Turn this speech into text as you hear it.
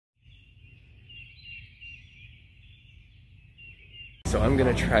So I'm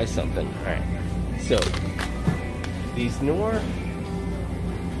gonna try something. Alright, so these north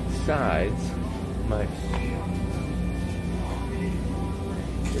sides,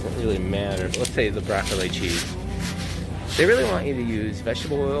 doesn't really matter. Let's say the broccoli cheese. They really want you to use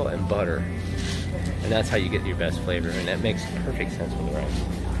vegetable oil and butter, and that's how you get your best flavor, and that makes perfect sense with the rice.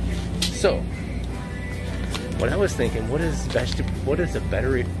 So, what I was thinking, what is a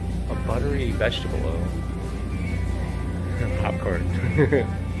buttery vegetable oil? Popcorn.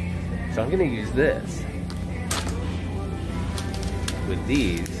 So I'm gonna use this with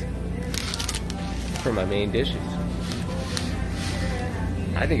these for my main dishes.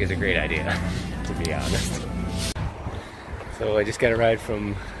 I think it's a great idea, to be honest. So I just got a ride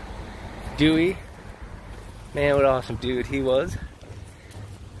from Dewey. Man, what an awesome dude he was.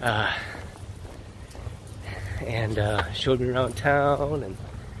 And showed me around town, and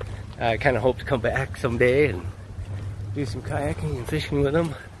I kind of hope to come back someday and do some kayaking and fishing with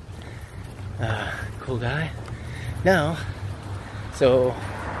him. Cool guy. Now, so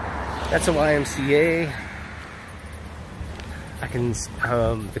that's a YMCA. I can,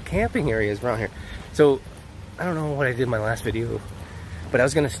 the camping area is around here. So, I don't know what I did in my last video, but I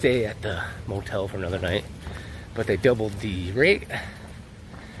was gonna stay at the motel for another night, but they doubled the rate.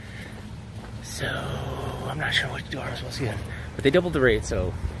 So, I'm not sure what door I'm supposed to get in, but they doubled the rate,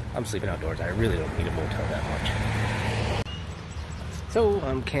 so I'm sleeping outdoors. I really don't need a motel that much. So,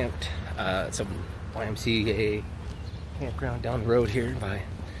 I'm camped at some YMCA campground down the road here by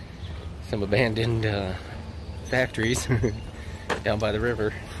some abandoned factories down by the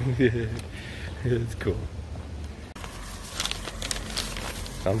river. It's cool.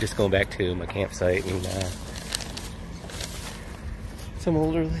 I'm just going back to my campsite, and some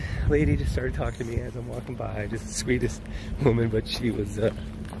older lady just started talking to me as I'm walking by. Just the sweetest woman, but she was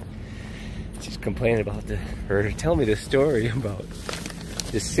she's complaining about or telling me this story about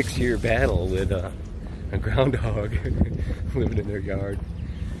this 6-year battle with a groundhog living in their yard,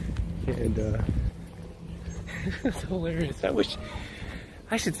 and it's hilarious. I wish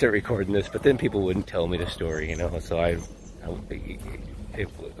I should start recording this, but then people wouldn't tell me the story, you know, so it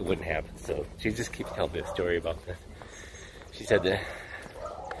wouldn't happen. So she just keeps telling me a story about this. She said that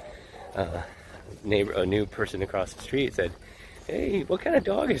a new person across the street said, "Hey, what kind of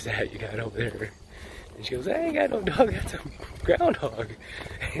dog is that you got over there?" And she goes, "I ain't got no dog, that's a groundhog."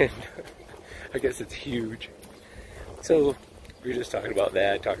 And I guess it's huge. So we were just talking about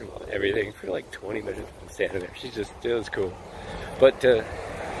that, talking about everything for like 20 minutes. I'm standing there. It was cool. But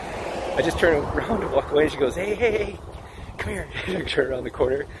I just turned around to walk away, and she goes, hey, come here. I turn around the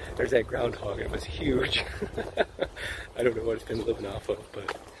corner, there's that groundhog. It was huge. I don't know what it's been living off of,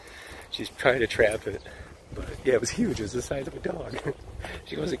 but she's trying to trap it. But yeah, it was huge. It was the size of a dog.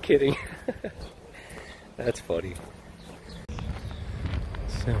 She wasn't kidding. That's funny.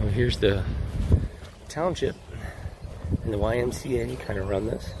 So here's the township, and the YMCA kind of run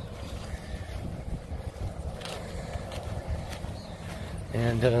this.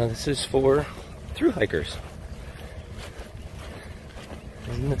 And this is for thru-hikers.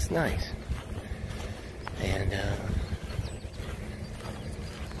 Isn't this nice? And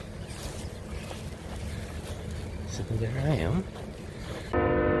so there I am.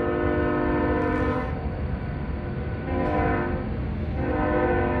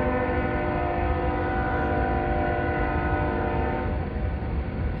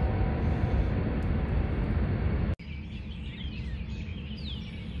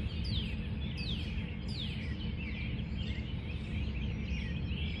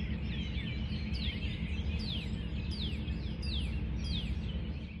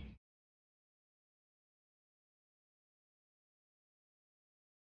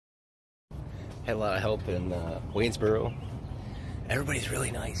 Had a lot of help in Waynesboro. Everybody's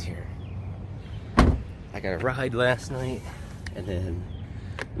really nice here. I got a ride last night, and then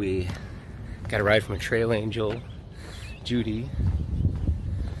we got a ride from a trail angel, Judy,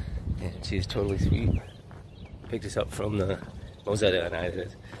 and she's totally sweet. Picked us up from the Mosetta and I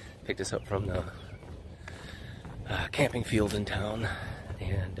picked us up from the camping field in town,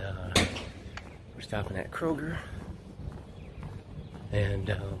 and we're stopping at Kroger,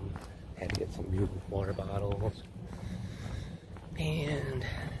 and had to get some new water bottles, and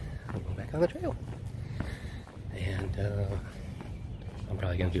I'm going back on the trail. And I'm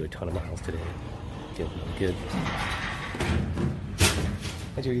probably going to do a ton of miles today. Feeling really good.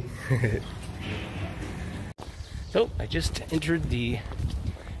 Hi, Judy. So, I just entered the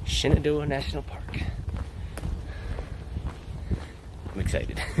Shenandoah National Park. I'm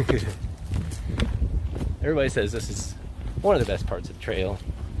excited. Everybody says this is one of the best parts of the trail.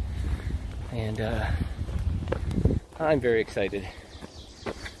 And I'm very excited.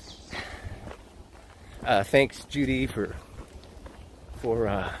 Thanks, Judy, for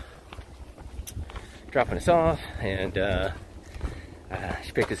dropping us off, and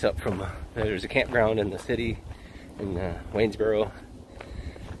she picked us up from there's a campground in the city in Waynesboro,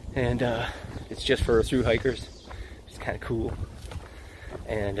 and it's just for through hikers. It's kind of cool,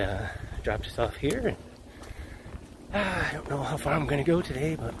 and dropped us off here. And I don't know how far I'm gonna go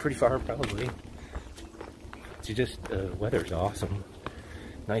today, but pretty far probably. It's just the weather's awesome,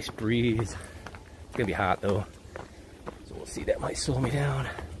 nice breeze. It's gonna be hot though, so we'll see. That might slow me down.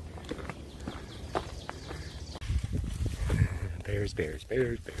 Bears, bears,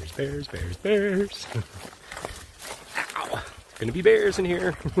 bears, bears, bears, bears, bears. Ow! Gonna be bears in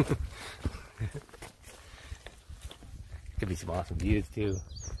here. Could be some awesome views too.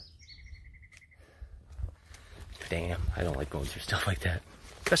 Damn, I don't like going through stuff like that,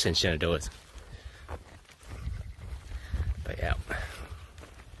 especially in Shenandoahs. But yeah.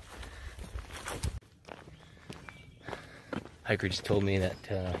 Hiker just told me that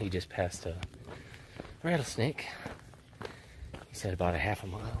he just passed a rattlesnake. He said about a half a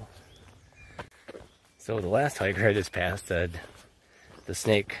mile. So the last hiker I just passed said the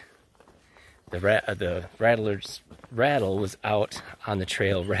snake, the rattler's rattle was out on the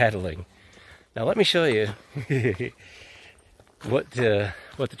trail rattling. Now let me show you what the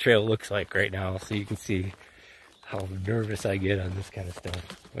trail looks like right now, so you can see how nervous I get on this kind of stuff.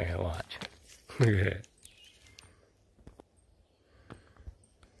 Wait, watch.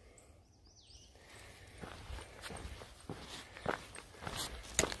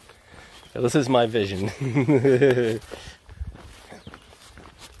 So this is my vision.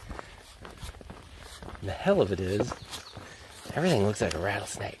 The hell of it is, everything looks like a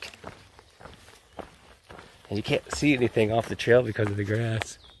rattlesnake. And you can't see anything off the trail because of the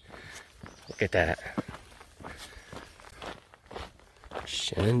grass. Look at that.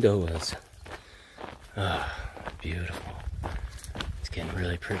 Shenandoahs. Ah, beautiful. It's getting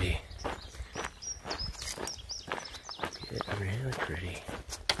really pretty. Getting really pretty.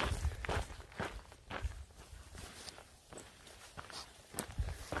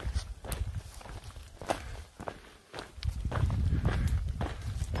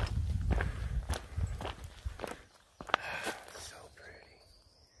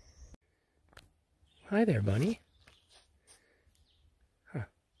 Hi there, bunny. Huh.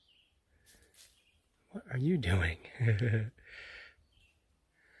 What are you doing?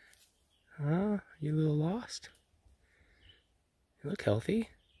 Huh? You a little lost? You look healthy.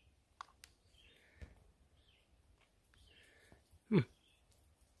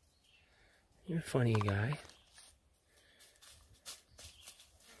 You're a funny guy.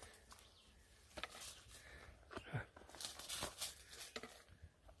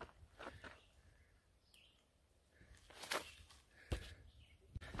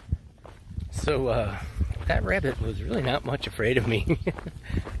 So, that rabbit was really not much afraid of me.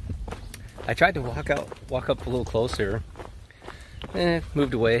 I tried to walk up a little closer,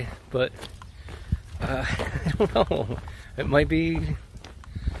 moved away, but, I don't know, it might be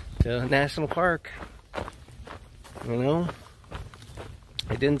the national park, you know?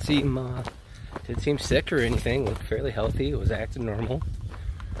 It didn't seem sick or anything, looked fairly healthy, it was acting normal,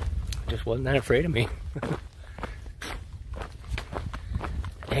 just wasn't that afraid of me.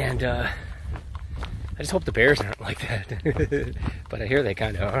 And, I just hope the bears aren't like that. But I hear they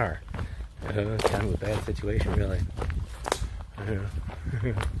kind of are. It's kind of a bad situation, really.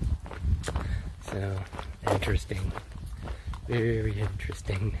 So, interesting. Very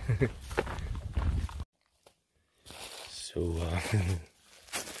interesting. So,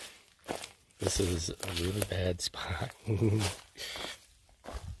 this is a really bad spot. I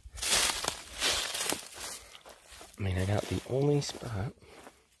mean, I got the only spot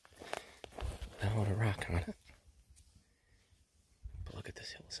without a rock on it. But look at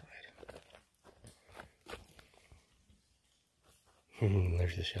this hillside.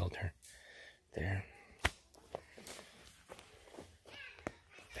 There's the shelter. There.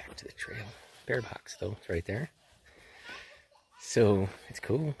 Back to the trail. Bear box, though. It's right there. So, it's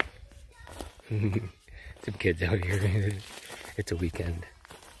cool. Some kids out here. It's a weekend.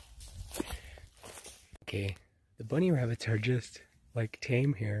 Okay. The bunny rabbits are just, like,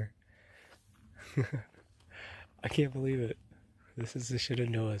 tame here. I can't believe it. This is the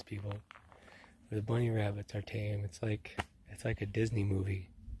Shenandoahs, people. The bunny rabbits are tame. It's like a Disney movie.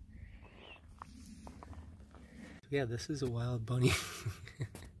 Yeah, this is a wild bunny.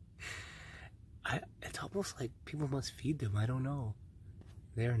 It's almost like people must feed them. I don't know.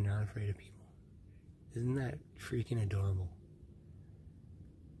 They are not afraid of people. Isn't that freaking adorable?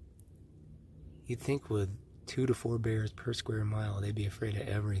 You'd think with 2 to 4 bears per square mile, they'd be afraid of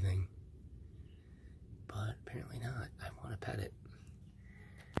everything. apparently not. I want to pet it.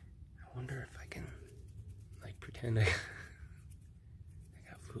 I wonder if I can, like, pretend I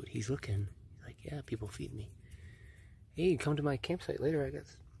got food. He's looking. He's like, yeah, people feed me. Hey, come to my campsite later, I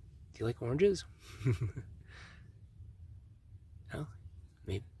guess. Do you like oranges? No?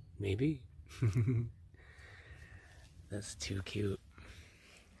 Maybe. That's too cute.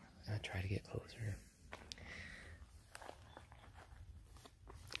 I'll try to get closer.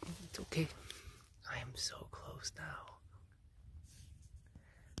 It's okay. I am so close now.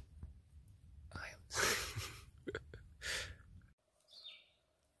 I am.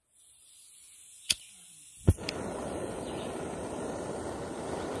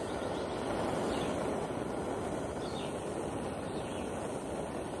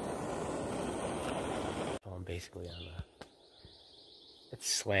 So I'm basically on the. It's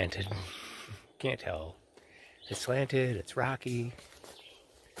slanted. Can't tell. It's slanted. It's rocky.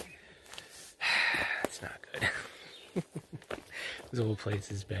 It's not good. This whole place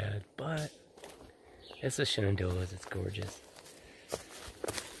is bad, but it's the Shenandoahs. It's gorgeous.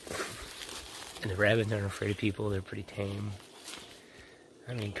 And the rabbits aren't afraid of people. They're pretty tame.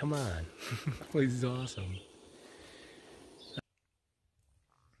 I mean, come on. This place is awesome.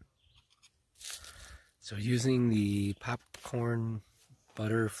 So using the popcorn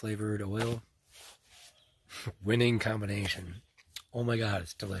butter flavored oil, winning combination. Oh my god,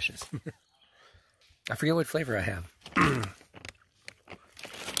 it's delicious. I forget what flavor I have.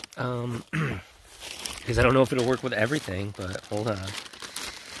 Because I don't know if it'll work with everything, but hold on.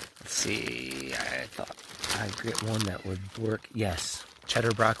 Let's see. I thought I'd get one that would work. Yes,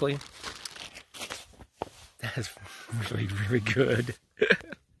 cheddar broccoli. That is really, really good.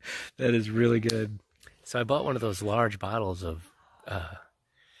 That is really good. So I bought one of those large bottles of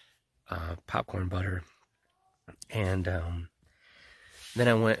popcorn butter, and then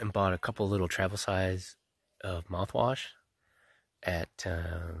I went and bought a couple little travel size of mouthwash at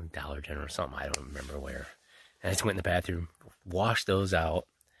Dollar General or something. I don't remember where. And I just went in the bathroom, washed those out,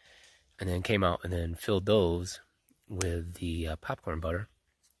 and then came out and then filled those with the popcorn butter.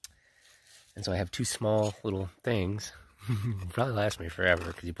 And so I have two small little things. Probably last me forever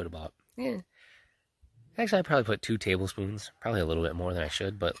because you put about, actually I probably put 2 tablespoons, probably a little bit more than I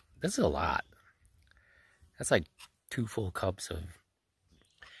should, but this is a lot. That's like 2 full cups of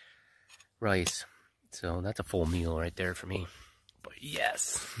rice. So that's a full meal right there for me. But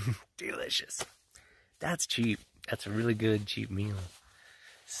yes, delicious. That's cheap. That's a really good cheap meal.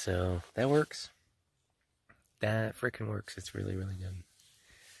 So that works. That freaking works. It's really, really good.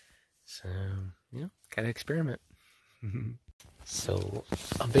 So, gotta experiment. So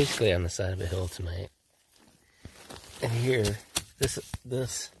I'm basically on the side of a hill tonight. And here, this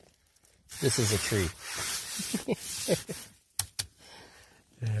is a tree.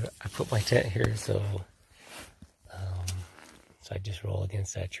 I put my tent here so I just roll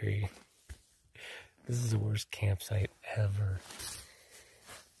against that tree. This is the worst campsite ever.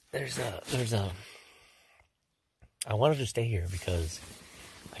 I wanted to stay here because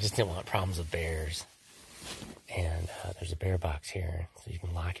I just didn't want problems with bears. And there's a bear box here, so you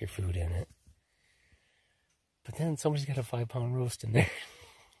can lock your food in it. But then somebody's got a 5-pound roast in there.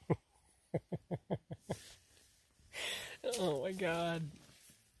 Oh my god.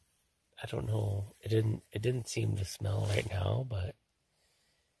 I don't know. It didn't seem to smell right now, but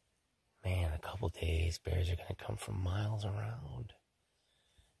man, a couple days, bears are gonna come from miles around.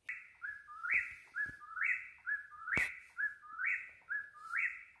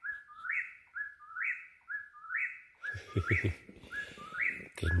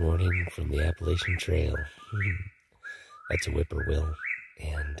 Good morning from the Appalachian Trail. That's a whippoorwill,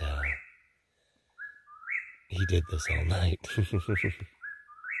 and he did this all night.